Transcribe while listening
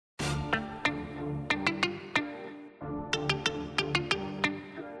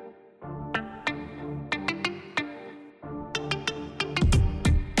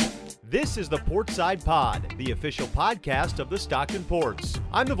This is the Portside Pod, the official podcast of the Stockton Ports.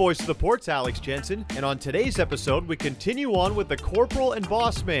 I'm the voice of the Ports, Alex Jensen, and on today's episode, we continue on with the Corporal and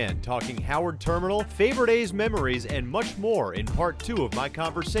Boss Man, talking Howard Terminal, favorite A's memories, and much more in part 2 of my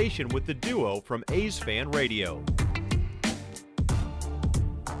conversation with the duo from A's Fan Radio.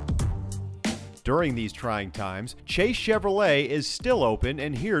 During these trying times, Chase Chevrolet is still open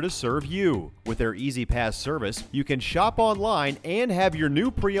and here to serve you. With their Easy Pass service, you can shop online and have your new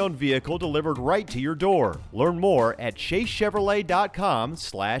pre-owned vehicle delivered right to your door. Learn more at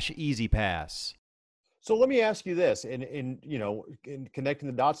chasechevrolet.com/EasyPass. So let me ask you this, in connecting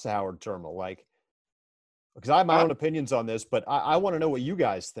the dots to Howard Terminal, because I have my own opinions on this, but I want to know what you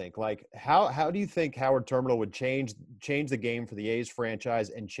guys think. How do you think Howard Terminal would change the game for the A's franchise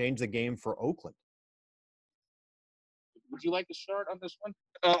and change the game for Oakland? Would you like to start on this one?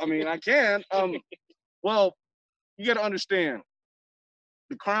 I can. Well, you got to understand,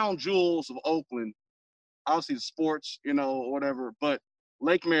 the crown jewels of Oakland, obviously the sports, whatever, but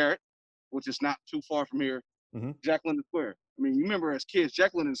Lake Merritt, which is not too far from here, Jack London Square. You remember as kids,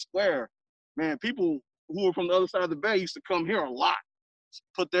 Jack London Square, man, people who were from the other side of the bay used to come here a lot,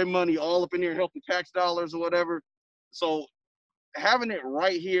 put their money all up in here, help the tax dollars or whatever. So having it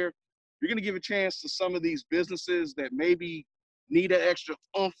right here, you're going to give a chance to some of these businesses that maybe need that extra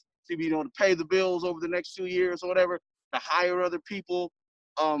oomph to pay the bills over the next 2 years or whatever, to hire other people.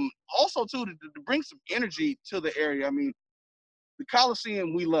 Also, too, to bring some energy to the area. The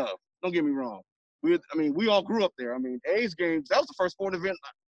Coliseum we love. Don't get me wrong. We all grew up there. A's games, that was the first sport event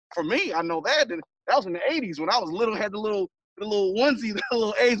for me. I know that. And that was in the 80s when I was little, had the little onesie, the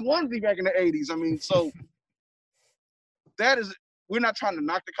little A's onesie back in the 80s. So that is, we're not trying to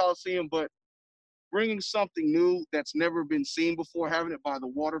knock the Coliseum, but bringing something new that's never been seen before, having it by the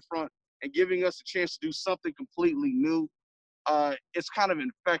waterfront and giving us a chance to do something completely new, it's kind of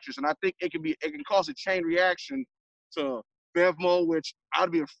infectious. And I think it can cause a chain reaction to Bevmo, which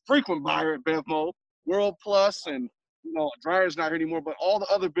I'd be a frequent buyer at Bevmo, World Plus, and Dryer's not here anymore, but all the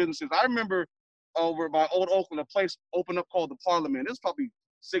other businesses. I remember over by Old Oakland, a place opened up called the Parliament. This was probably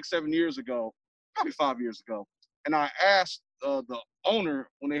 6-7 years ago, probably 5 years ago. And I asked the owner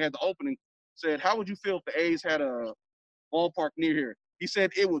when they had the opening, said, how would you feel if the A's had a ballpark near here? He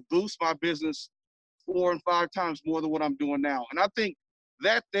said it would boost my business 4 and 5 times more than what I'm doing now. And I think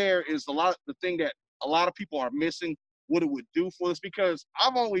that there is the thing that a lot of people are missing, what it would do for us, because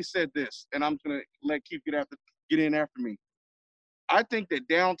I've always said this, and I'm going to let Keith get in after me. I think that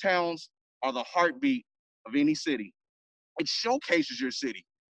downtowns are the heartbeat of any city. It showcases your city.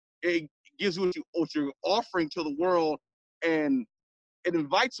 It gives you what you're offering to the world, and it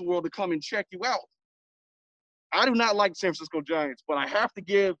invites the world to come and check you out. I do not like the San Francisco Giants, but I have to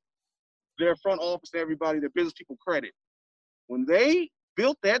give their front office and everybody, their business people, credit. When they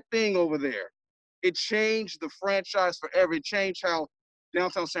built that thing over there, it changed the franchise forever. It changed how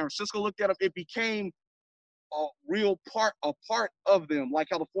downtown San Francisco looked at them. It became a part of them, like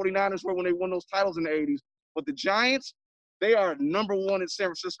how the 49ers were when they won those titles in the 80s. But the Giants, they are number one in San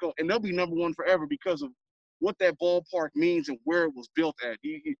Francisco, and they'll be number one forever because of what that ballpark means and where it was built at.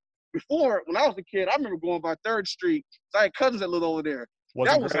 Before, when I was a kid, I remember going by 3rd Street. So I had cousins that lived over there.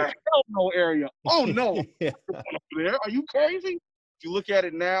 That was a hell no area. Oh, no. Yeah. There. Are you crazy? If you look at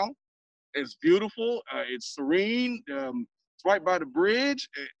it now, it's beautiful. It's serene. It's right by the bridge.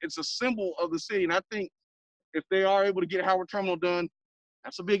 It's a symbol of the city. And I think if they are able to get Howard Terminal done,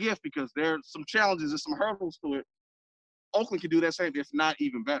 that's a big if, because there are some challenges and some hurdles to it. Oakland can do that same, if not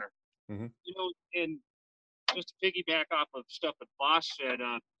even better. And just to piggyback off of stuff that Bauce said,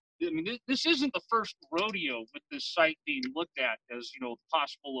 this isn't the first rodeo with this site being looked at as, the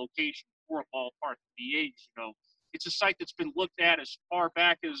possible location for a ballpark for the A's. It's a site that's been looked at as far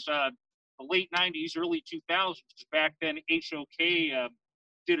back as the late 90s, early 2000s. Back then, HOK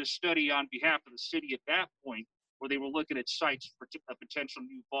did a study on behalf of the city at that point, where they were looking at sites for a potential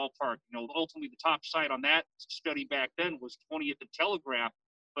new ballpark. Ultimately, the top site on that study back then was 20th and Telegraph.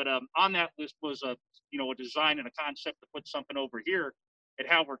 But on that list was a design and a concept to put something over here at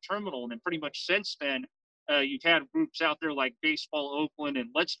Howard Terminal. And then pretty much since then, you've had groups out there like Baseball Oakland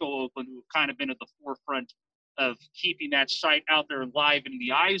and Let's Go Oakland, who have kind of been at the forefront of keeping that site out there and live in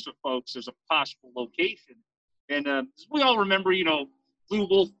the eyes of folks as a possible location. And we all remember, Blue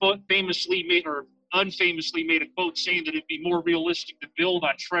Wolf famously made, or unfamously made, a quote saying that it'd be more realistic to build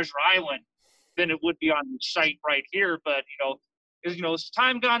on Treasure Island than it would be on the site right here. But, as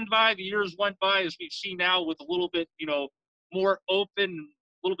time gone by, the years went by, as we've seen now with a little bit, more open,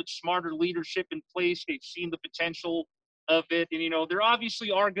 a little bit smarter leadership in place. They've seen the potential of it. And, there obviously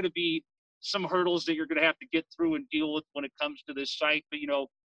are going to be some hurdles that you're going to have to get through and deal with when it comes to this site. But,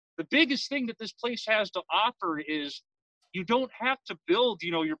 the biggest thing that this place has to offer is you don't have to build,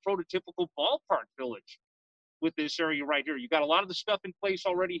 your prototypical ballpark village with this area right here. You got a lot of the stuff in place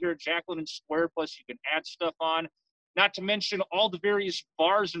already here at Jacqueline Square, plus you can add stuff on, not to mention all the various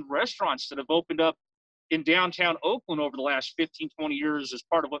bars and restaurants that have opened up in downtown Oakland over the last 15, 20 years as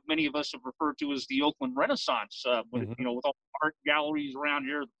part of what many of us have referred to as the Oakland Renaissance, with all the art galleries around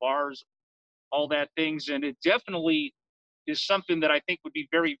here, the bars, all that things. And it definitely is something that I think would be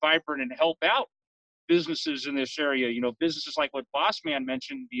very vibrant and help out businesses in this area. Businesses like what Boss Man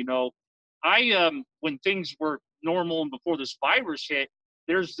mentioned. When things were normal and before this virus hit,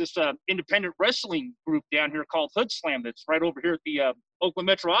 there's this independent wrestling group down here called Hood Slam that's right over here at the Oakland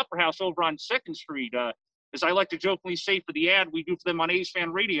Metro Opera House over on 2nd Street. As I like to jokingly say for the ad we do for them on A's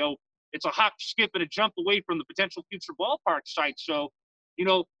Fan Radio, it's a hop, skip, and a jump away from the potential future ballpark site. So,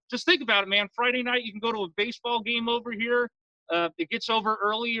 just think about it, man. Friday night, you can go to a baseball game over here. It gets over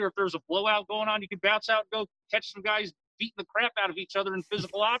early, or if there's a blowout going on, you can bounce out and go catch some guys beating the crap out of each other in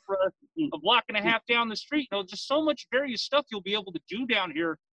physical opera a block and a half down the street. Just so much various stuff you'll be able to do down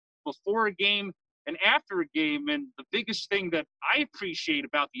here before a game and after a game. And the biggest thing that I appreciate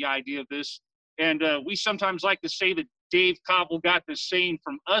about the idea of this, and we sometimes like to say that Dave Cobble got this saying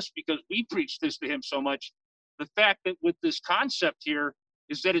from us because we preach this to him so much, the fact that with this concept here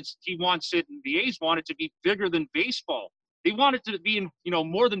is that he wants it, and the A's want it to be bigger than baseball. They want it to be in,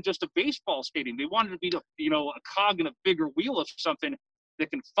 more than just a baseball stadium. They want it to be, a cog in a bigger wheel of something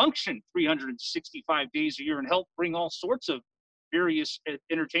that can function 365 days a year and help bring all sorts of various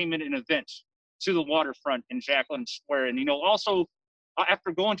entertainment and events to the waterfront in Jacqueline Square. And, also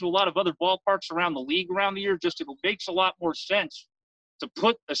after going to a lot of other ballparks around the league around the year, it makes a lot more sense to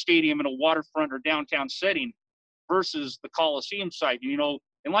put a stadium in a waterfront or downtown setting versus the Coliseum site.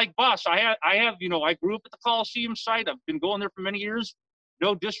 And like Bauce, I grew up at the Coliseum site. I've been going there for many years.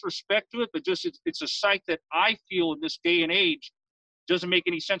 No disrespect to it, but just it's a site that I feel in this day and age doesn't make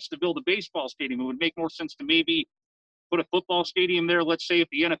any sense to build a baseball stadium. It would make more sense to maybe put a football stadium there. Let's say if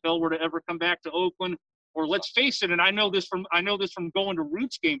the NFL were to ever come back to Oakland, or let's face it, and I know this from going to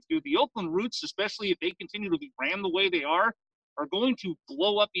Roots games, dude. The Oakland Roots, especially if they continue to be ran the way they are going to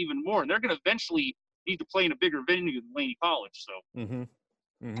blow up even more. And they're going to eventually need to play in a bigger venue than Laney College. So.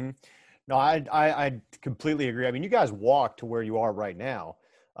 No, I completely agree. I mean, you guys walk to where you are right now,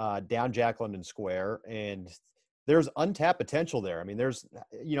 down Jack London Square, and there's untapped potential there. I mean, there's,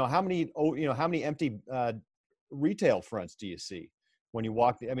 how many empty retail fronts do you see when you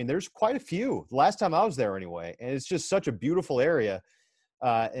walk? I mean, there's quite a few. The last time I was there anyway, and it's just such a beautiful area,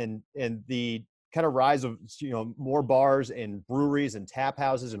 and the kind of rise of, more bars and breweries and tap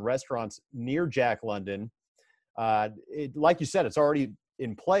houses and restaurants near Jack London. Like you said, it's already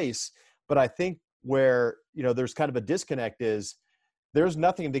in place, but I think where, there's kind of a disconnect is there's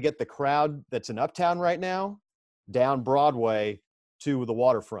nothing to get the crowd that's in Uptown right now down Broadway to the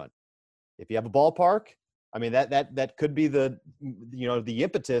waterfront. If you have a ballpark, I mean, that could be the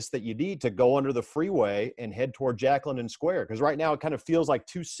impetus that you need to go under the freeway and head toward Jack London Square. Because right now it kind of feels like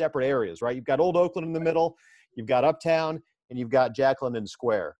two separate areas, right? You've got Old Oakland in the middle, you've got Uptown, and you've got Jack London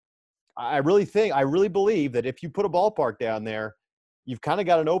Square. I really believe that if you put a ballpark down there, you've kind of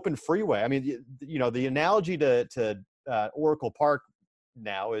got an open freeway. I mean, the analogy to Oracle Park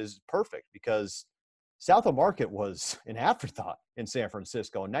now is perfect because South of Market was an afterthought in San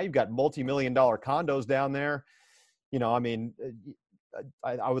Francisco. And now you've got multi-million-dollar condos down there. I mean,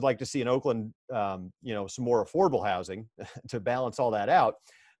 I would like to see in Oakland, some more affordable housing to balance all that out.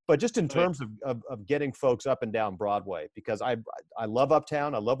 But just in terms of getting folks up and down Broadway, because I love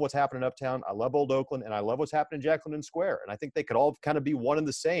Uptown. I love what's happening in Uptown. I love Old Oakland, and I love what's happening in Jack London Square. And I think they could all kind of be one and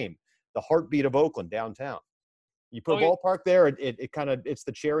the same, the heartbeat of Oakland downtown. You put a ballpark there, it's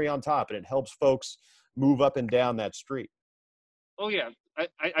the cherry on top, and it helps folks move up and down that street. Oh yeah,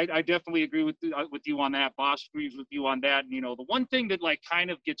 I definitely agree with you on that. Boss agrees with you on that. And, the one thing that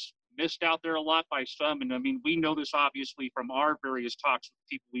kind of gets missed out there a lot by some, and I mean, we know this obviously from our various talks with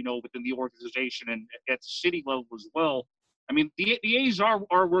people we know within the organization and at the city level as well. I mean, the A's are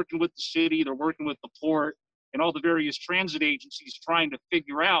working with the city, they're working with the port and all the various transit agencies trying to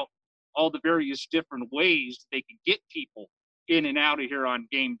figure out all the various different ways that they can get people in and out of here on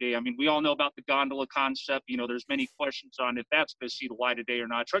game day. I mean, we all know about the gondola concept. There's many questions on if that's going to see the light of day or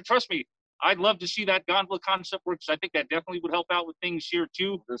not. Trust me, I'd love to see that gondola concept work because I think that definitely would help out with things here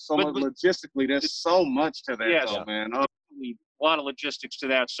too. There's so much logistically. There's so much to that, man. A lot of logistics to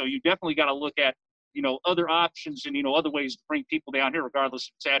that. So you definitely got to look at, other options and, other ways to bring people down here, regardless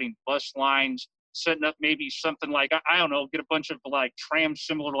if it's adding bus lines, setting up maybe something like, I don't know, get a bunch of trams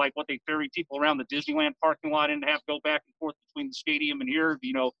similar to what they ferry people around the Disneyland parking lot and have go back and forth between the stadium and here,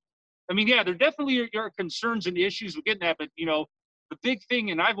 I mean, yeah, there definitely are concerns and issues with getting that, but, the big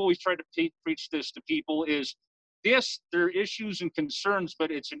thing, and I've always tried to preach this to people, is yes, there are issues and concerns,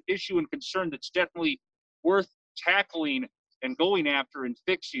 but it's an issue and concern that's definitely worth tackling and going after and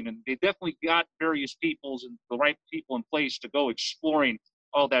fixing. And they definitely got various peoples and the right people in place to go exploring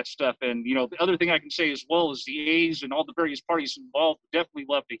all that stuff. And, the other thing I can say as well is the A's and all the various parties involved definitely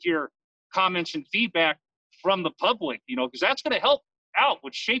love to hear comments and feedback from the public, because that's going to help out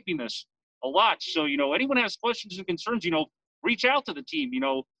with shaping this a lot. So, anyone has questions and concerns, reach out to the team,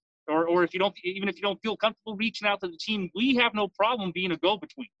 or if you don't, even if you don't feel comfortable reaching out to the team, we have no problem being a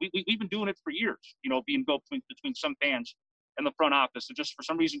go-between. We've been doing it for years, being go-between between some fans and the front office, and just for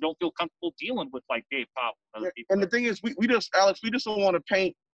some reason don't feel comfortable dealing with like Dave Powell and other people. And the thing is, we just, Alex, we just don't want to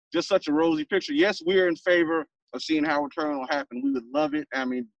paint just such a rosy picture. Yes, we're in favor of seeing Howard Terminal happen. We would love it. I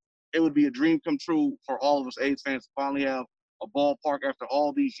mean, it would be a dream come true for all of us A's fans to finally have a ballpark after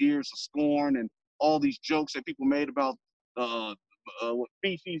all these years of scorn and all these jokes that people made about what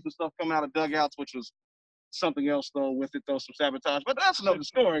feces and stuff coming out of dugouts, which was something else though with it though, some sabotage. But that's another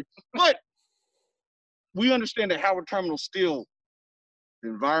story. But we understand that Howard Terminal still the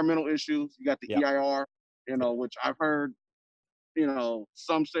environmental issues. You got the EIR, which I've heard,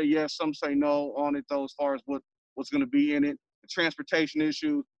 some say yes, some say no on it though, as far as what's going to be in it. The transportation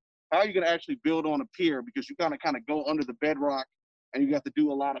issue. How are you going to actually build on a pier? Because you kind of go under the bedrock and you got to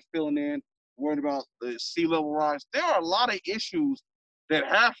do a lot of filling in, worried about the sea level rise. There are a lot of issues that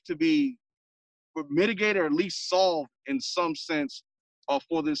have to be mitigated or at least solved in some sense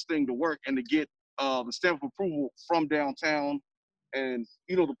for this thing to work and to get the stamp of approval from downtown. And,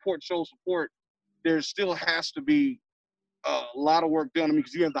 the port shows support. There still has to be a lot of work done. I mean,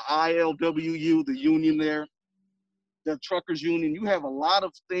 because you have the ILWU, the union there, the truckers union. You have a lot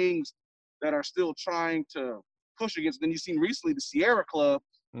of things that are still trying to push against. Then you've seen recently the Sierra Club,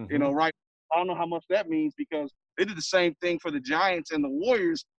 right? I don't know how much that means because they did the same thing for the Giants and the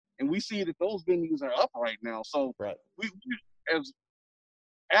Warriors, and we see that those venues are up right now. So we as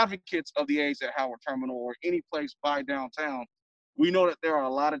advocates of the A's at Howard Terminal or any place by downtown, we know that there are a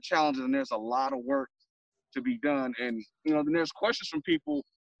lot of challenges and there's a lot of work to be done. And, then there's questions from people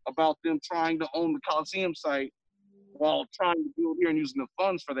about them trying to own the Coliseum site while trying to build here and using the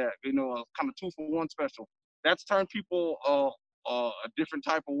funds for that, a kind of 2-for-1 special. That's turned people a different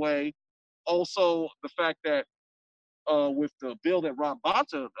type of way. Also, the fact that with the bill that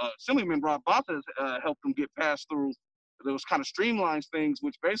Assemblyman Rob Bonta helped them get passed through, those kind of streamlines things,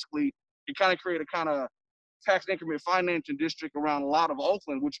 which basically it kind of create a kind of tax increment financing district around a lot of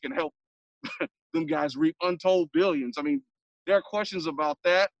Oakland, which can help them guys reap untold billions. I mean, there are questions about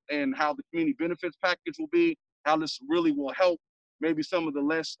that and how the community benefits package will be, how this really will help maybe some of the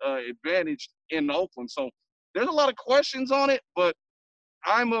less advantaged in Oakland. So there's a lot of questions on it, but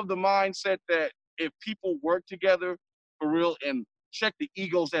I'm of the mindset that if people work together for real and check the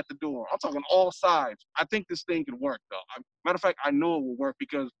egos at the door, I'm talking all sides, I think this thing can work, though. Matter of fact, I know it will work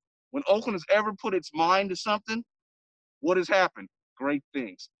because when Oakland has ever put its mind to something, what has happened? Great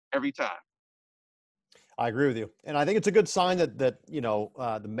things every time. I agree with you. And I think it's a good sign that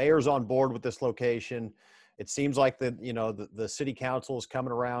the mayor's on board with this location. It seems like the city council is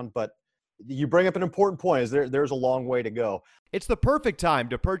coming around, but you bring up an important point. There's a long way to go. It's the perfect time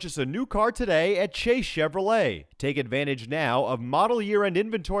to purchase a new car today at Chase Chevrolet. Take advantage now of model year-end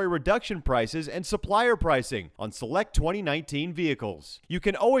inventory reduction prices and supplier pricing on select 2019 vehicles. You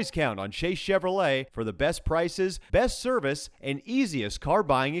can always count on Chase Chevrolet for the best prices, best service, and easiest car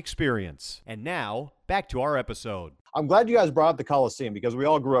buying experience. And now, back to our episode. I'm glad you guys brought up the Coliseum because we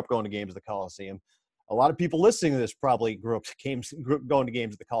all grew up going to games at the Coliseum. A lot of people listening to this probably grew up going to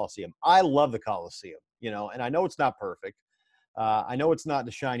games at the Coliseum. I love the Coliseum, and I know it's not perfect. I know it's not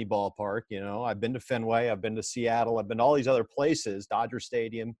the shiny ballpark. I've been to Fenway, I've been to Seattle, I've been to all these other places, Dodger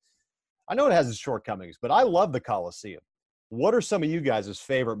Stadium. I know it has its shortcomings, but I love the Coliseum. What are some of you guys'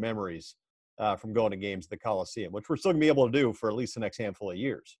 favorite memories from going to games at the Coliseum, which we're still going to be able to do for at least the next handful of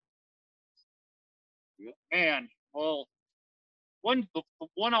years? Man, well, the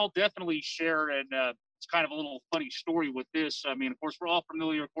one I'll definitely share, and it's kind of a little funny story with this. I mean, of course, we're all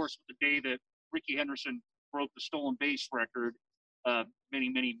familiar, of course, with the day that Ricky Henderson broke the stolen base record many,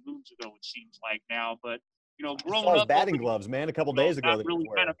 many moons ago, it seems like now. But, growing up, batting gloves, man, a couple days ago. Not really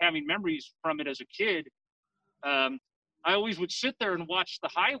kind of having memories from it as a kid. I always would sit there and watch the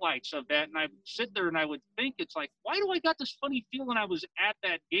highlights of that, and I would sit there and I would think, it's like, why do I got this funny feeling I was at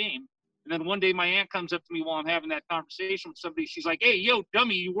that game? And then one day my aunt comes up to me while I'm having that conversation with somebody. She's like, hey, yo,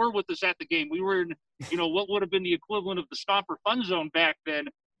 dummy, you were with us at the game. We were in, what would have been the equivalent of the Stomper Fun Zone back then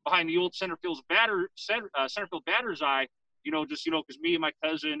behind the old center field batter's eye, because me and my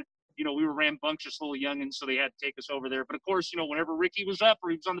cousin we were rambunctious little youngins, so they had to take us over there. But of course, whenever Ricky was up or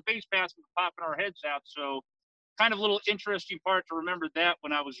he was on the base pass, we were popping our heads out. So kind of a little interesting part to remember that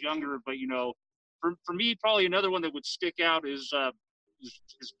when I was younger. But, for me, probably another one that would stick out is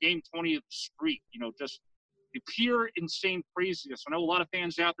game 20 of the streak, just the pure insane craziness. I know a lot of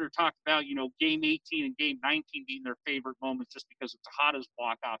fans out there talk about, game 18 and game 19 being their favorite moments just because it's the hottest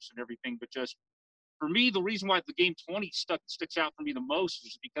walk-offs and everything. But just for me, the reason why the game 20 sticks out for me the most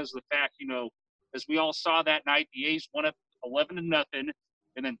is because of the fact, as we all saw that night, the A's won up 11-0, and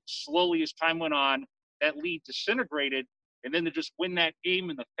then slowly as time went on, that lead disintegrated, and then to just win that game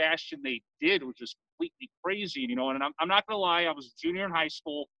in the fashion they did was just completely crazy, and I'm not going to lie, I was a junior in high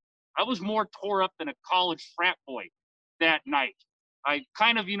school. I was more tore up than a college frat boy that night. I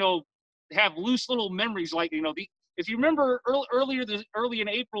kind of, have loose little memories like, if you remember early in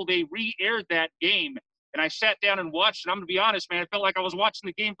April, they re-aired that game, and I sat down and watched it. I'm going to be honest, man, I felt like I was watching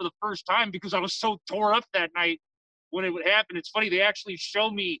the game for the first time because I was so tore up that night when it would happen. It's funny, they actually show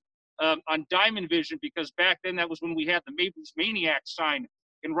me on Diamond Vision, because back then that was when we had the Maples Maniac sign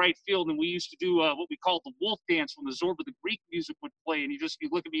in right field, and we used to do what we called the Wolf Dance when the Zorba the Greek music would play, and you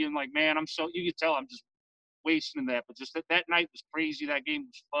look at me and like, man, you could tell I'm just wasting that, but just that night was crazy. That game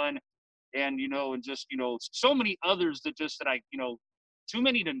was fun, and and just so many others that I too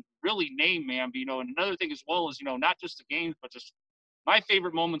many to really name, man. But and another thing as well is not just the games, but just my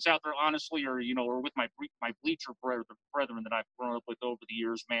favorite moments out there, honestly, are or with my bleacher brethren that I've grown up with over the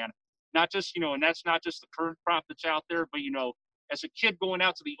years, man. Not just and that's not just the current crop that's out there, but as a kid going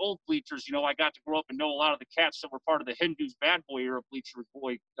out to the old bleachers, I got to grow up and know a lot of the cats that were part of the Hindu's Bad Boy era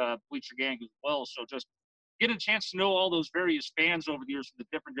bleacher gang as well. So just getting a chance to know all those various fans over the years from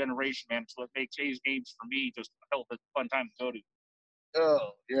the different generation, man, it's what makes A's games for me just a hell of a fun time to go to.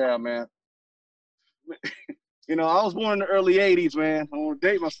 Oh yeah, man. I was born in the early '80s, man. I don't want to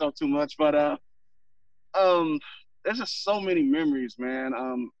date myself too much, but there's just so many memories, man.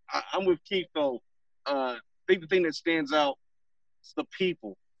 I'm with Keith though. I think the thing that stands out is the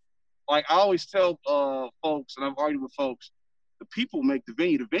people. Like I always tell folks, and I've argued with folks, the people make the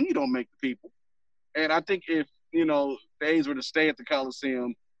venue. The venue don't make the people. And I think if the A's were to stay at the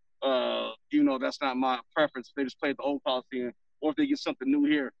Coliseum, that's not my preference. If they just play at the old Coliseum, or if they get something new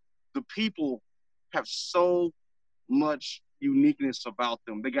here, the people have so much uniqueness about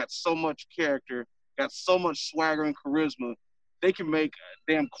them. They got so much character, got so much swagger and charisma. They can make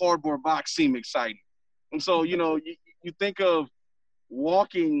a damn cardboard box seem exciting. And so, you think of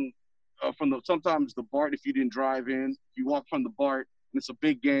walking from sometimes the BART, if you didn't drive in, you walk from the BART and it's a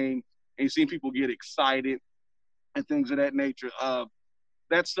big game and you see people get excited and things of that nature.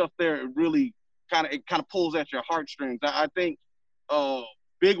 That stuff there really kind of pulls at your heartstrings. I think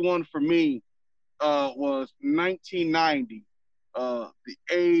big one for me was 1990. The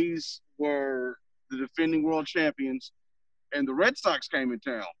A's were the defending world champions, and the Red Sox came in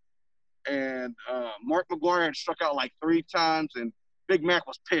town. And Mark McGwire had struck out like 3 times, and Big Mac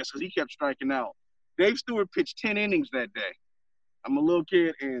was pissed because he kept striking out. Dave Stewart pitched 10 innings that day. I'm a little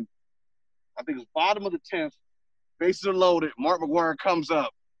kid, and I think it was bottom of the 10th. Bases are loaded. Mark McGwire comes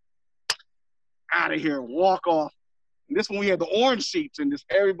up. Out of here, walk off. And this one we had the orange seats, and just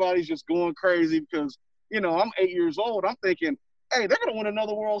everybody's just going crazy because, I'm 8 years old. I'm thinking, hey, they're going to win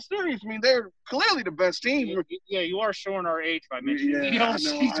another World Series. I mean, they're clearly the best team. Yeah, you are showing our age by mentioning the orange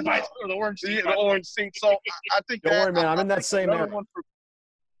seats. The orange seats. So I think Don't worry, man. I'm in that same area.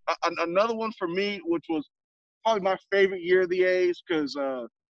 Another one for me, which was probably my favorite year of the A's, because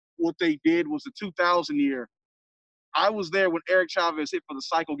what they did was the 2000 year. I was there when Eric Chavez hit for the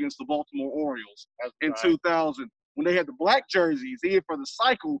cycle against the Baltimore Orioles in 2000. When they had the black jerseys, he hit for the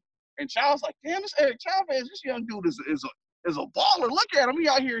cycle, and Chavez like, damn, this Eric Chavez, this young dude is a baller. Look at him, he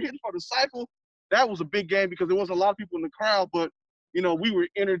out here hitting for the cycle. That was a big game because there wasn't a lot of people in the crowd, but we were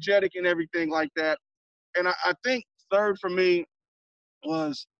energetic and everything like that. And I think third for me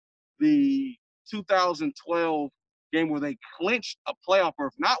was the 2012 game where they clinched a playoff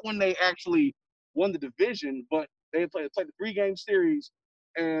berth. Not when they actually won the division, but they played the 3-game series.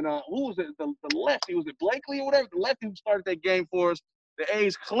 And who was it? The lefty, was it Blakely or whatever? The lefty who started that game for us. The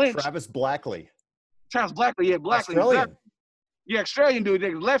A's clinched. Travis Blackley. Travis Blackley, yeah, Blackley. Australian. Exactly. Yeah, Australian dude. The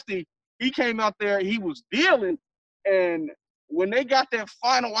lefty, he came out there, he was dealing. And when they got that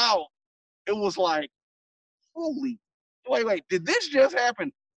final out, it was like, holy, wait, did this just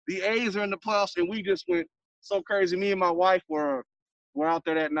happen? The A's are in the playoffs, and we just went so crazy. Me and my wife were out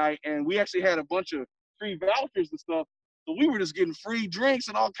there that night, and we actually had a bunch of free vouchers and stuff. So we were just getting free drinks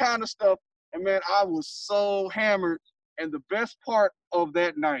and all kind of stuff. And, man, I was so hammered. And the best part of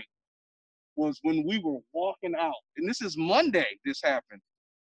that night was when we were walking out. And this is Monday this happened.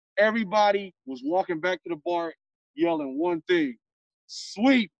 everybody was walking back to the bar yelling one thing: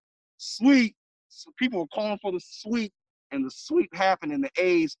 sweep, sweep. So people were calling for the sweep, and the sweep happened, and the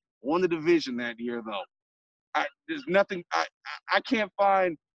A's won the division that year, though. There's nothing I can't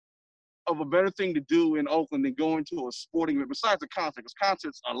find of a better thing to do in Oakland than going to a sporting event besides the concert, because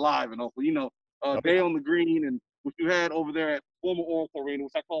concerts are live in Oakland. Day on the Green and what you had over there at former Oracle Arena,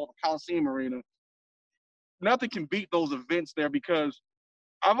 which I call the Coliseum Arena. Nothing can beat those events there, because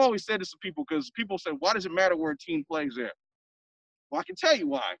I've always said this to people, because people say, why does it matter where a team plays there? Well, I can tell you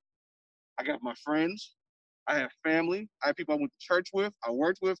why. I got my friends. I have family. I have people I went to church with, I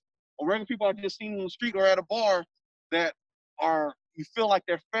worked with, or regular people I just seen on the street or at a bar that you feel like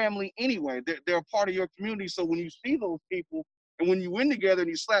they're family anyway. They're a part of your community. So when you see those people and when you win together and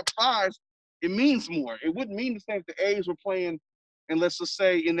you slap fives, it means more. It wouldn't mean the same if the A's were playing, and let's just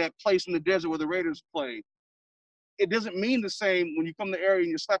say in that place in the desert where the Raiders played. It doesn't mean the same when you come to the area and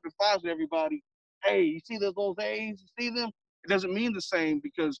you're slapping fives with everybody. Hey, you see those A's? You see them? It doesn't mean the same,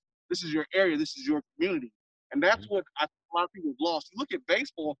 because this is your area. This is your community. And that's what I think a lot of people have lost. You look at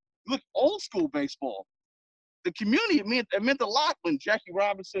baseball, you look old school baseball. The community, it meant a lot when Jackie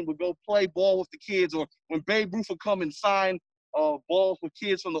Robinson would go play ball with the kids, or when Babe Ruth would come and sign balls with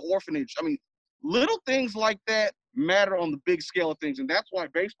kids from the orphanage. I mean, little things like that matter on the big scale of things. And that's why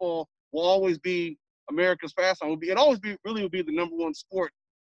baseball will always be America's pastime. It always will be the number one sport,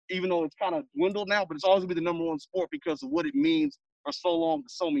 even though it's kind of dwindled now, but it's always going to be the number one sport because of what it means for so long to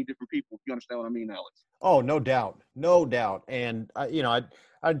so many different people, if you understand what I mean, Alex. Oh, no doubt. No doubt. And,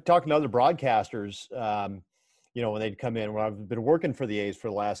 I'd talk to other broadcasters, when they'd come in, when I've been working for the A's for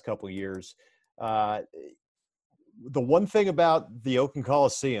the last couple of years. The one thing about the Oakland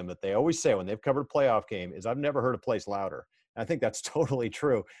Coliseum that they always say when they've covered a playoff game is I've never heard a place louder. And I think that's totally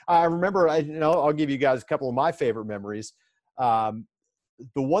true. I remember, I'll give you guys a couple of my favorite memories. The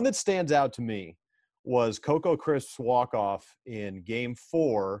one that stands out to me was Coco Crisp's walk-off in Game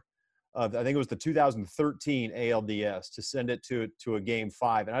 4 of, I think it was the 2013 ALDS, to send it to a Game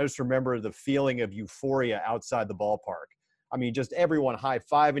 5. And I just remember the feeling of euphoria outside the ballpark. I mean, just everyone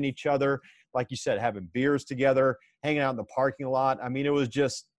high-fiving each other, like you said, having beers together, hanging out in the parking lot. I mean, it was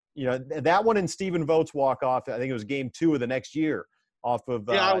just, that one and Stephen Vogt's walk-off, I think it was Game 2 of the next year off of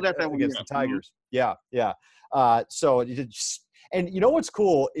I was at that one, against the Tigers. Mm-hmm. Yeah. So it just, and what's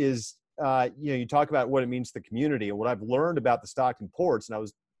cool is, you talk about what it means to the community, and what I've learned about the Stockton Ports, and I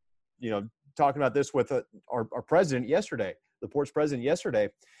was, talking about this with our president yesterday, the Ports president yesterday,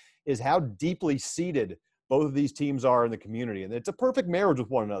 is how deeply seated both of these teams are in the community. And it's a perfect marriage with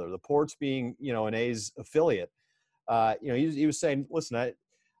one another, the Ports being, an A's affiliate. He was saying, listen,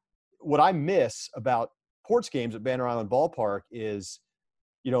 what I miss about Ports games at Banner Island Ballpark is,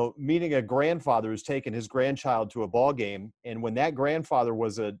 meeting a grandfather who's taken his grandchild to a ball game. And when that grandfather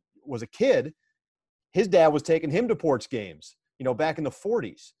was a kid, his dad was taking him to Ports games, back in the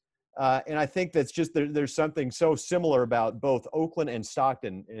 40s. And I think that's just, there's something so similar about both Oakland and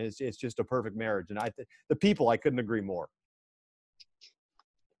Stockton. And it's just a perfect marriage. And the people, I couldn't agree more.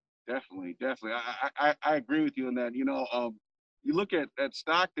 Definitely. I agree with you on that. You look at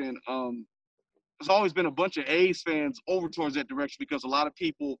Stockton, there's always been a bunch of A's fans over towards that direction, because a lot of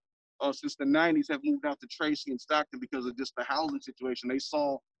people since the 90s have moved out to Tracy and Stockton because of just the housing situation. They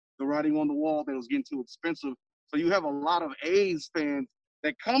saw the writing on the wall that it was getting too expensive. So you have a lot of A's fans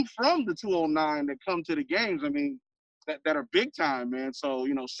that come from the 209 that come to the games. I mean, that are big time, man. So,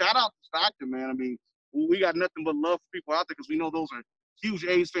 shout out to Stockton, man. I mean, we got nothing but love for people out there, because we know those are huge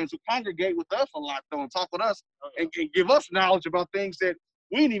A's fans who congregate with us a lot, though, and talk with us and give us knowledge about things that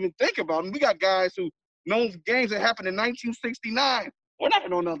we didn't even think about. And we got guys who know games that happened in 1969. We're not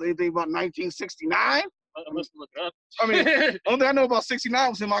going to know anything about 1969. Unless we look it up. I mean, only thing I know about 69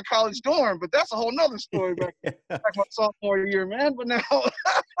 was in my college dorm, but that's a whole nother story back my sophomore year, man. But now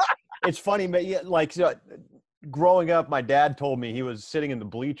it's funny, but growing up, my dad told me he was sitting in the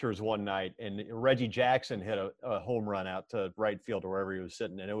bleachers one night and Reggie Jackson hit a home run out to right field or wherever he was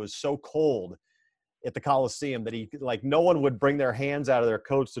sitting. And it was so cold at the Coliseum that no one would bring their hands out of their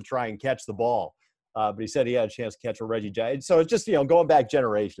coats to try and catch the ball. But he said he had a chance to catch a Reggie Jackson. So it's just, going back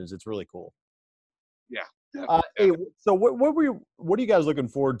generations. It's really cool. Yeah. Hey, so what are you guys looking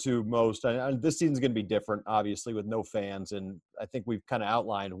forward to most? This season's going to be different, obviously, with no fans, and I think we've kind of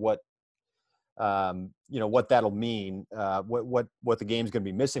outlined what that'll mean, what the game's going to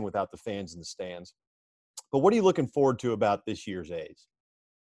be missing without the fans in the stands. But what are you looking forward to about this year's A's?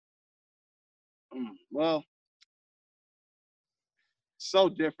 Well, so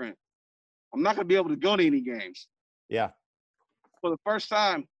different. I'm not going to be able to go to any games. Yeah. For the first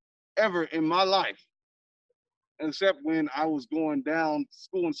time ever in my life. except when I was going down to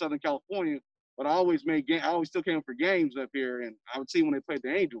school in Southern California. But I always I always still came for games up here, and I would see when they played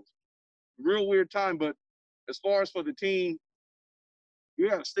the Angels. Real weird time, but as far as for the team, you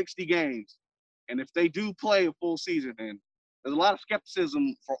have 60 games, and if they do play a full season, then there's a lot of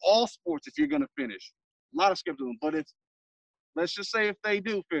skepticism for all sports if you're going to finish. A lot of skepticism, but if let's just say if they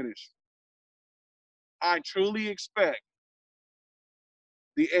do finish, I truly expect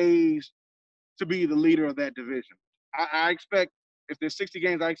the A's to be the leader of that division. I expect if there's 60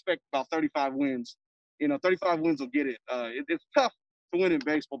 games, I expect about 35 wins. 35 wins will get it. It's tough to win in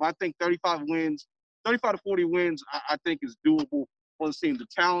baseball, but I think 35 wins, 35 to 40 wins, I think is doable for the team. The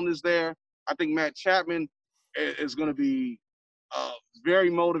talent is there. I think Matt Chapman is going to be very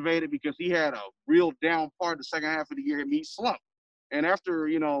motivated because he had a real down part the second half of the year. He slumped. And after,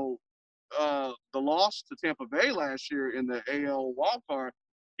 the loss to Tampa Bay last year in the AL wildcard,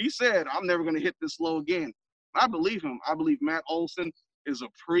 he said, I'm never going to hit this low again. I believe him. I believe Matt Olson is a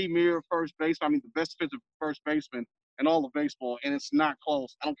premier first baseman. I mean, the best defensive first baseman in all of baseball, and it's not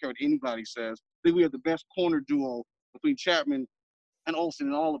close. I don't care what anybody says. I think we have the best corner duo between Chapman and Olson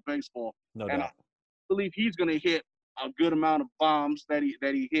in all of baseball. No and doubt. I believe he's going to hit a good amount of bombs that he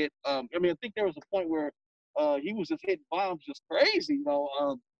hit. I think there was a point where he was just hitting bombs just crazy.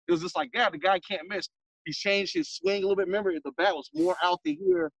 It was just like, the guy can't miss. He's changed his swing a little bit. Remember, the bat was more out to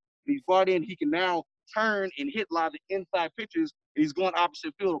here. He's brought in. He can now turn and hit a lot of the inside pitches. And he's going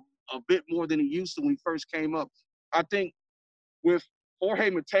opposite field a bit more than he used to when he first came up. I think with Jorge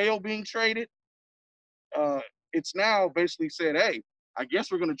Mateo being traded, it's now basically said, hey, I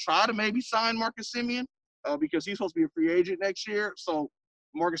guess we're going to try to maybe sign Marcus Semien because he's supposed to be a free agent next year. So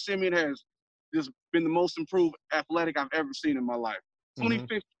Marcus Semien has just been the most improved athletic I've ever seen in my life.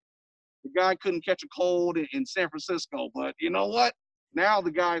 2015, the guy couldn't catch a cold in San Francisco, but you know what? Now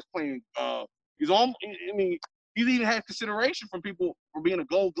the guy's playing. He's even had consideration from people for being a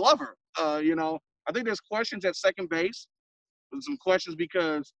Gold Glover. I think there's questions at second base. There's some questions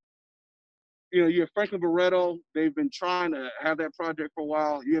because you have Franklin Barreto. They've been trying to have that project for a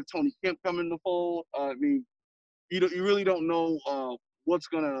while. You have Tony Kemp coming in the fold. You really don't know what's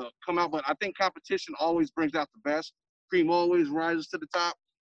gonna come out, but I think competition always brings out the best. Cream always rises to the top.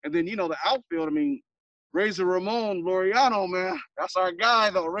 And then, the outfield, Razor Ramon Laureano, man, that's our guy,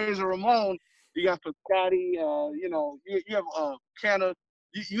 though. Razor Ramon. You got Piscotti, you have Canna.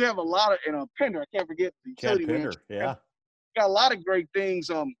 You have a lot of, and Pender. I can't forget the utility man. Pender, yeah. Got a lot of great things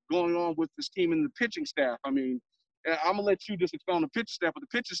going on with this team and the pitching staff. I'm going to let you just expound on the pitching staff, but the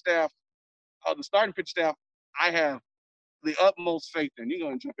pitching staff, the starting pitching staff, I have the utmost faith in. You're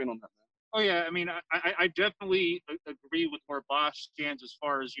going to jump in on that, man. Oh, yeah. I definitely agree with where Bauce stands as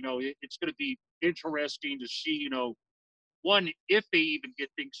far as, it's going to be interesting to see, one, if they even get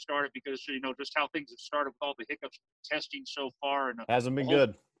things started because, just how things have started with all the hiccups testing so far. And hasn't been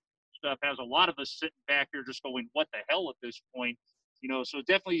good. Stuff has a lot of us sitting back here just going, what the hell at this point? So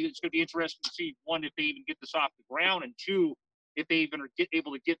definitely it's going to be interesting to see, one, if they even get this off the ground, and two, if they even are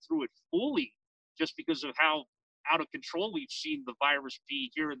able to get through it fully just because of how out of control we've seen the virus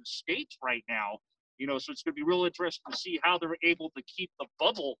be here in the States right now. So it's going to be real interesting to see how they're able to keep the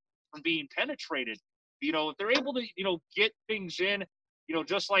bubble from being penetrated. If they're able to, get things in,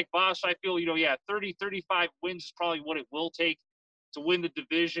 just like Bauce, I feel, 30, 35 wins is probably what it will take to win the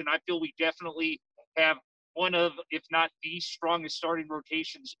division. I feel we definitely have one of, if not the strongest starting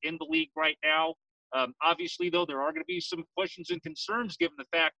rotations in the league right now. Obviously, though, there are going to be some questions and concerns given the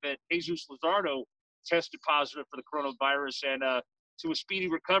fact that Jesus Luzardo tested positive for the coronavirus, and to a speedy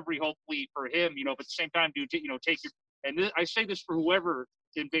recovery, hopefully for him, but at the same time, take your, and I say this for whoever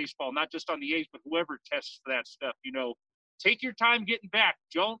in baseball, not just on the A's, but whoever tests for that stuff, take your time getting back.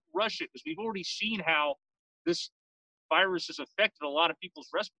 Don't rush it, because we've already seen how this virus has affected a lot of people's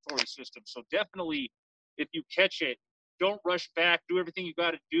respiratory systems. So definitely, if you catch it, don't rush back, do everything you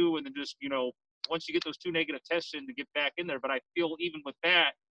got to do, and then just, once you get those 2 negative tests in, to get back in there. But I feel even with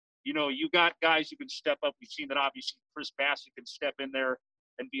that, you got guys who can step up. We've seen that obviously Chris Bassett can step in there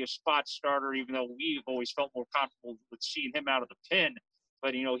and be a spot starter, even though we've always felt more comfortable with seeing him out of the pen.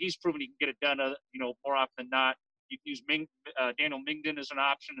 But, he's proven he can get it done, more often than not. You can use Daniel Mingden as an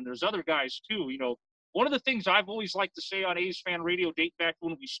option, and there's other guys too. One of the things I've always liked to say on A's Fan Radio, date back to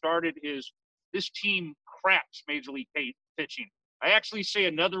when we started, is this team craps Major League pitching. I actually say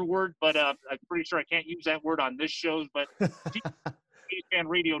another word, but I'm pretty sure I can't use that word on this show. But A's Fan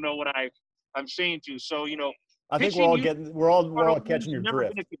Radio know what I'm saying to. So, I think we're all catching your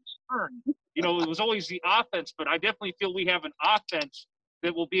drift. Been a concern. It was always the offense, but I definitely feel we have an offense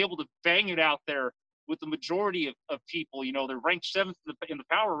that will be able to bang it out there with the majority of people. They're ranked 7th in the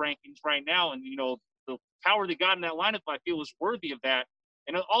power rankings right now, and the the power they got in that lineup, I feel, is worthy of that.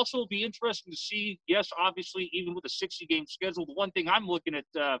 And it'll also be interesting to see, yes, obviously, even with a 60-game schedule, the one thing I'm looking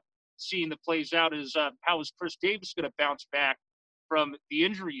at seeing that plays out is how is Chris Davis going to bounce back from the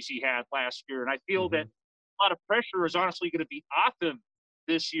injuries he had last year. And I feel that a lot of pressure is honestly going to be off him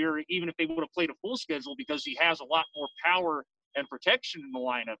this year, even if they would have played a full schedule, because he has a lot more power and protection in the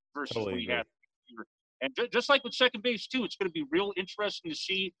lineup versus what he had last year. And just like with second base, too, it's going to be real interesting to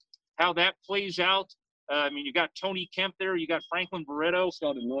see how that plays out. I mean, you got Tony Kemp there. You got Franklin Barreto.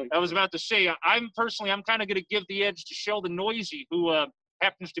 I was about to say, I'm kind of going to give the edge to Sheldon Noisy, who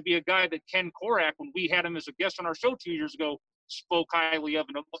happens to be a guy that Ken Korak, when we had him as a guest on our show 2 years ago, spoke highly of,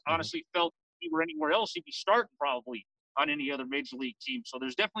 and honestly felt if he were anywhere else, he'd be starting probably on any other major league team. So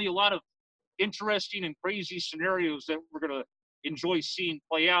there's definitely a lot of interesting and crazy scenarios that we're going to enjoy seeing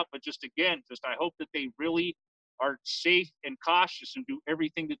play out. But I hope that they really are safe and cautious and do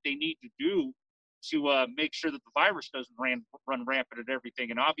everything that they need to do to make sure that the virus doesn't run rampant at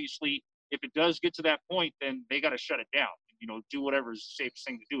everything. And obviously, if it does get to that point, then they got to shut it down. Do whatever is the safest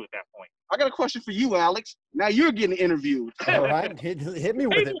thing to do at that point. I got a question for you, Alex. Now you're getting interviewed. All right, hit me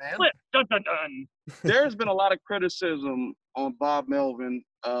with it, man. Dun, dun, dun. There's been a lot of criticism on Bob Melvin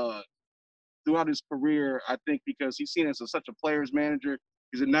throughout his career, I think, because he's seen as such a player's manager.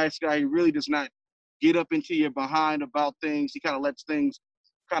 He's a nice guy. He really does not get up into your behind about things. He kind of lets things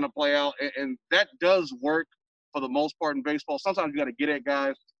kind of play out, and that does work for the most part in baseball. Sometimes you got to get at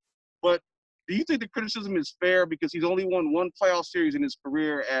guys, but do you think the criticism is fair because he's only won one playoff series in his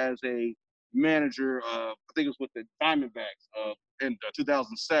career as a manager? I think it was with the Diamondbacks in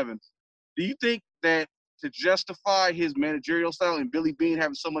 2007. Do you think that to justify his managerial style and Billy Beane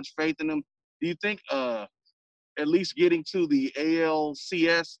having so much faith in him, do you think at least getting to the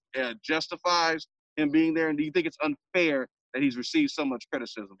ALCS justifies him being there? And do you think it's unfair that he's received so much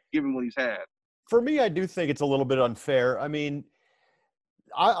criticism given what he's had? For me, I do think it's a little bit unfair. I mean,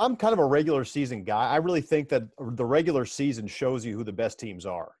 I'm kind of a regular season guy. I really think that the regular season shows you who the best teams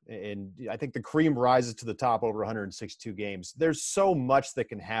are. And I think the cream rises to the top over 162 games. There's so much that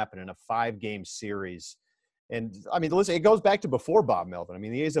can happen in a 5-game series. And, I mean, listen, it goes back to before Bob Melvin. I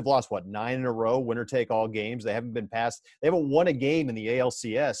mean, the A's have lost, 9 in a row, winner-take-all games. They haven't won a game in the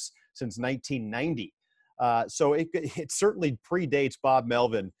ALCS since 1990. So it certainly predates Bob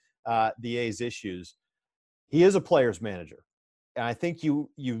Melvin, the A's issues. He is a player's manager. And I think you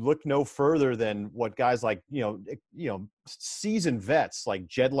look no further than what guys like, seasoned vets like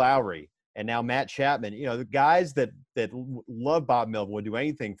Jed Lowry and now Matt Chapman, the guys that love Bob Melvin, would do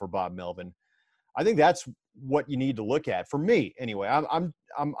anything for Bob Melvin. I think that's what you need to look at for me. Anyway, I'm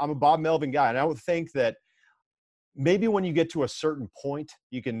a Bob Melvin guy. And I would think that maybe when you get to a certain point,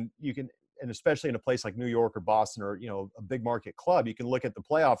 you can, and especially in a place like New York or Boston or, a big market club, you can look at the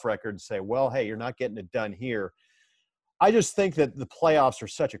playoff record and say, well, hey, you're not getting it done here. I just think that the playoffs are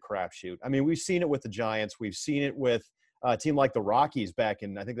such a crapshoot. I mean, we've seen it with the Giants. We've seen it with a team like the Rockies back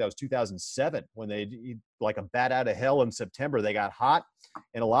in, I think that was 2007, when they, like a bat out of hell in September, they got hot.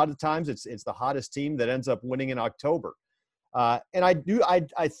 And a lot of times it's the hottest team that ends up winning in October. And I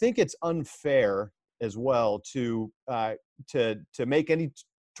think it's unfair as well to make any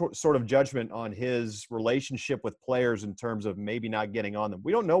sort of judgment on his relationship with players in terms of maybe not getting on them.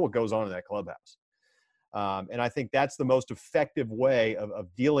 We don't know what goes on in that clubhouse. And I think that's the most effective way of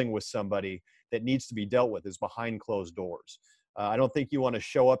dealing with somebody that needs to be dealt with, is behind closed doors. I don't think you want to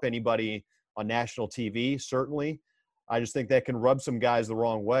show up anybody on national TV, certainly. I just think that can rub some guys the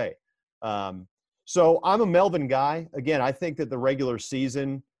wrong way. So I'm a Melvin guy. Again, I think that the regular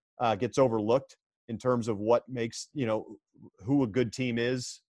season gets overlooked in terms of what makes, who a good team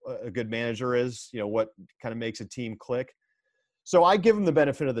is, a good manager is, what kind of makes a team click. So I give him the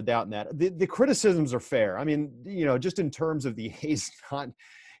benefit of the doubt in that. The criticisms are fair. I mean, just in terms of the A's not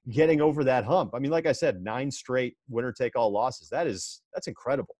getting over that hump. I mean, like I said, 9 straight winner-take-all losses. That's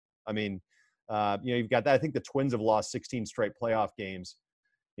incredible. I mean, you've got that. I think the Twins have lost 16 straight playoff games.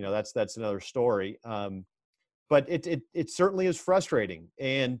 That's another story. But it certainly is frustrating.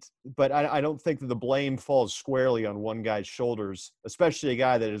 But I don't think that the blame falls squarely on one guy's shoulders, especially a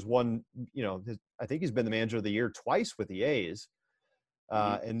guy that has won, I think he's been the manager of the year twice with the A's.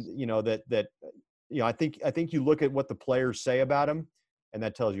 And I think you look at what the players say about him, and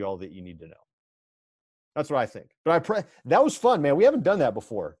that tells you all that you need to know. That's what I think. But that was fun, man. We haven't done that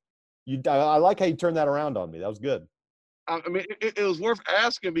before. I like how you turned that around on me. That was good. I mean, it was worth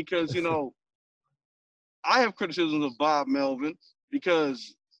asking because, I have criticisms of Bob Melvin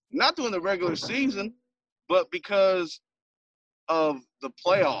because not during the regular season, but because of the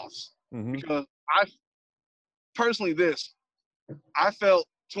playoffs. Mm-hmm. Because I felt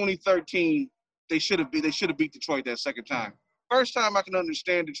 2013 they should have beat Detroit that second time. First time I can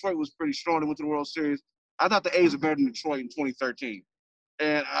understand Detroit was pretty strong and went to the World Series. I thought the A's were better than Detroit in 2013.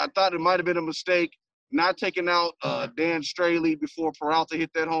 And I thought it might have been a mistake not taking out Dan Straley before Peralta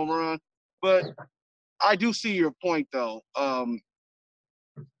hit that home run. But I do see your point, though. The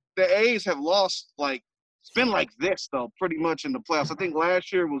A's have lost, it's been like this, though, pretty much in the playoffs. I think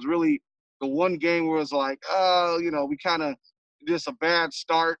last year was really the one game where it was like, we kind of just a bad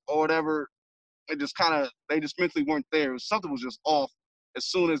start or whatever. It just they just mentally weren't there. Something was just off as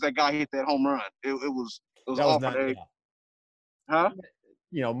soon as that guy hit that home run. It was off for the A's. Huh?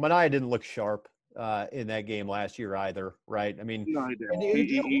 Manaea didn't look sharp in that game last year either, right? I mean, no, he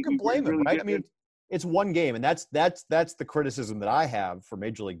didn't. Who can blame him, really right? did. I mean, it's one game, and that's the criticism that I have for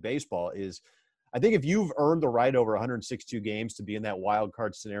Major League Baseball is I think if you've earned the right over 162 games to be in that wild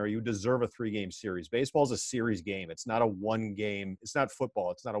card scenario, you deserve a 3-game series. Baseball is a series game. It's not a one game. It's not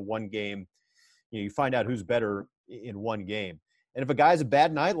football. It's not a one game. You find out who's better in one game. And if a guy's a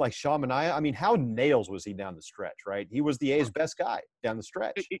bad night like Sean Manaea, I mean, how nails was he down the stretch, right? He was the A's best guy down the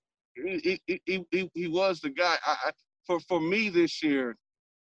stretch. He was the guy. For me this year,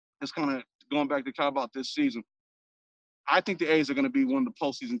 it's kind of going back to talk about this season. I think the A's are going to be one of the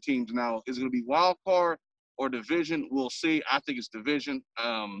postseason teams now. Is it going to be wild card or division? We'll see. I think it's division.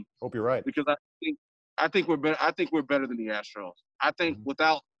 Hope you're right. Because I think we're better. I think we're better than the Astros. I think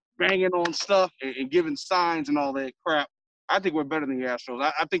without banging on stuff and giving signs and all that crap, I think we're better than the Astros.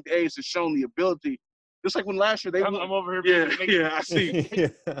 I think the A's have shown the ability. Just like when last year I'm over here. Yeah, I see.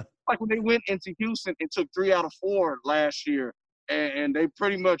 Like when they went into Houston and took 3 out of 4 last year, and they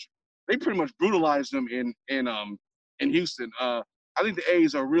pretty much brutalized them in Houston. I think the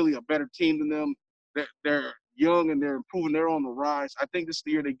A's are really a better team than them. They're young and they're improving. They're on the rise. I think this is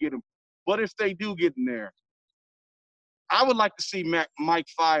the year they get them. But if they do get in there, I would like to see Mike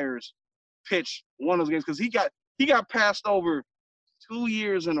Fiers pitch one of those games because he got passed over 2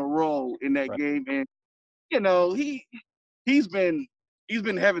 years in a row in that game, and he's been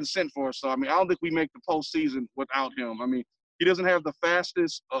heaven sent for us. So I mean, I don't think we make the postseason without him. I mean, he doesn't have the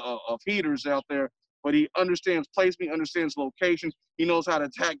fastest of heaters out there, but he understands placement, he understands location. He knows how to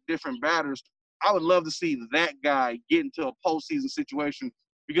attack different batters. I would love to see that guy get into a postseason situation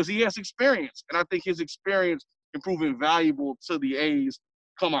because he has experience, and I think his experience can prove invaluable to the A's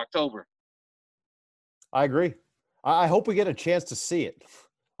come October. I agree. I hope we get a chance to see it,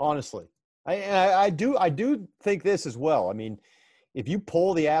 honestly. I do think this as well. I mean, if you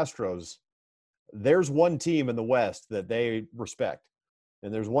pull the Astros, there's one team in the West that they respect.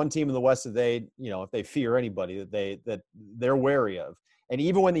 And there's one team in the West that they, if they fear anybody, that they're wary of. And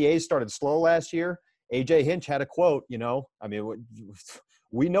even when the A's started slow last year, A.J. Hinch had a quote, I mean,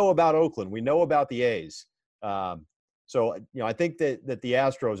 we know about Oakland. We know about the A's. So, I think that the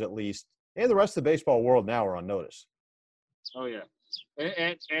Astros at least, and the rest of the baseball world now are on notice. Oh, yeah.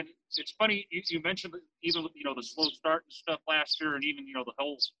 And it's funny, you mentioned even, the slow start and stuff last year and even, the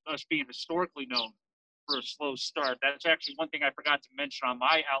whole us being historically known for a slow start. That's actually one thing I forgot to mention on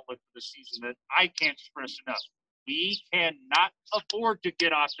my outlook for the season that I can't stress enough. We cannot afford to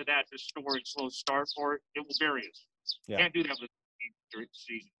get off to that historic slow start or it will bury us. Yeah. Can't do that with the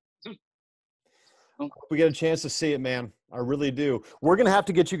season. We get a chance to see it, man. I really do. We're going to have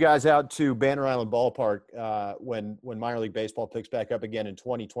to get you guys out to Banner Island Ballpark when minor league baseball picks back up again in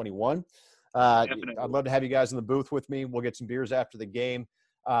 2021. I'd love to have you guys in the booth with me. We'll get some beers after the game.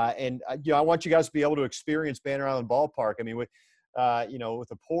 I want you guys to be able to experience Banner Island Ballpark. I mean, with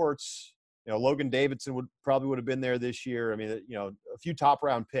the Ports, Logan Davidson would have been there this year. I mean, a few top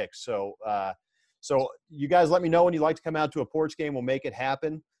round picks. So you guys let me know when you'd like to come out to a Ports game. We'll make it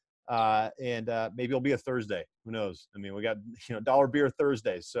happen. And maybe it'll be a Thursday. Who knows? I mean, we got, dollar beer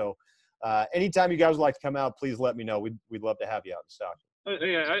Thursdays. So anytime you guys would like to come out, please let me know. We'd love to have you out in Stockton.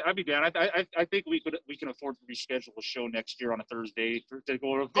 Yeah, I'd be down. I think we can afford to reschedule a show next year on a Thursday to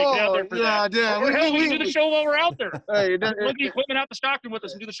go out there for that. Yeah. Or hell, we can do the show while we're out there. Hey, bring the equipment out to Stockton with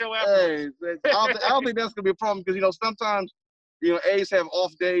us and do the show afterwards. Hey, I don't think that's gonna be a problem because sometimes A's have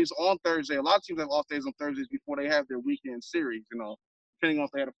off days on Thursday. A lot of teams have off days on Thursdays before they have their weekend series. Depending on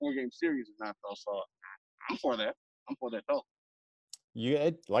if they had a 4-game series or not, though. So I'm for that. Though.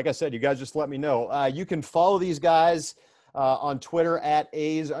 Like I said, you guys just let me know. You can follow these guys on Twitter at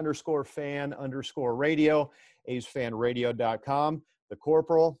A's_fan_radio, A'sFanRadio.com. The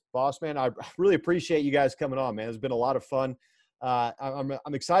Corporal, Boss Man, I really appreciate you guys coming on, man. It's been a lot of fun. I'm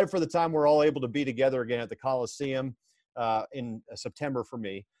excited for the time we're all able to be together again at the Coliseum in September for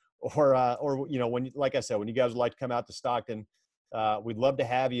me. Or when, like I said, when you guys would like to come out to Stockton, we'd love to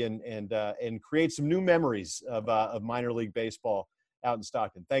have you and create some new memories of minor league baseball out in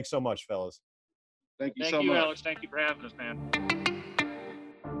Stockton. Thanks so much, fellas. Thank you Thank so you, much. Alex. Thank you for having us, man.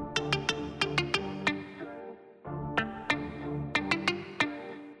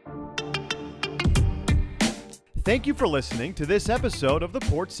 Thank you for listening to this episode of the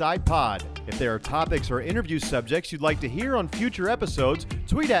Portside Pod. If there are topics or interview subjects you'd like to hear on future episodes,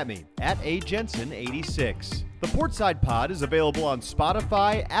 tweet at me at ajensen86. The Portside Pod is available on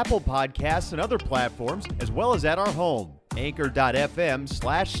Spotify, Apple Podcasts, and other platforms, as well as at our home,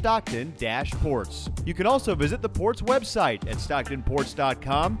 anchor.fm/Stockton-Ports. You can also visit the Ports website at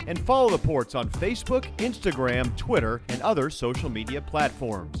stocktonports.com and follow the Ports on Facebook, Instagram, Twitter, and other social media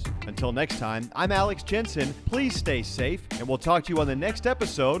platforms. Until next time, I'm Alex Jensen. Please stay safe, and we'll talk to you on the next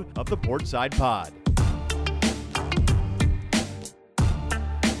episode of the Portside Pod.